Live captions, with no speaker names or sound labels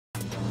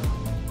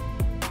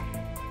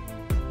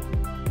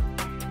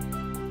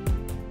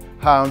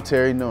Hi, I'm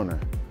Terry Nooner,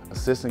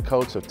 assistant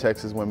coach of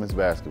Texas women's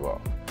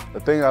basketball. The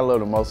thing I love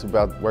the most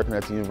about working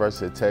at the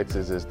University of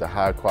Texas is the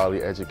high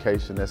quality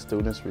education that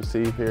students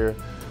receive here.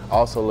 I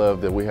also love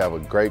that we have a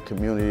great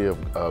community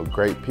of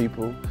great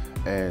people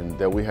and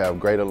that we have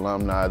great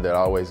alumni that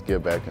always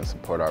give back and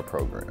support our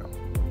program.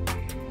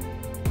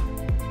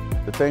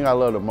 The thing I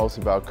love the most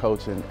about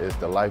coaching is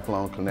the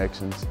lifelong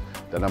connections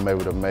that I'm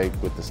able to make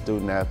with the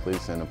student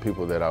athletes and the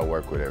people that I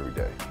work with every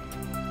day.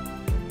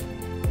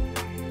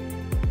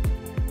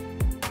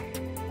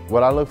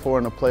 What I look for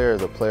in a player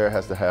is a player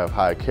has to have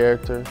high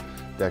character,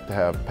 they have to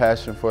have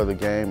passion for the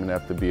game, and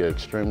have to be an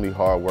extremely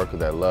hard worker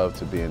that loves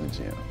to be in the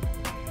gym.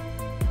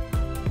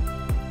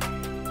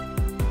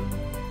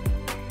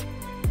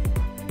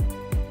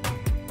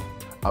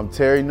 I'm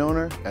Terry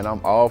Nooner, and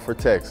I'm all for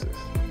Texas.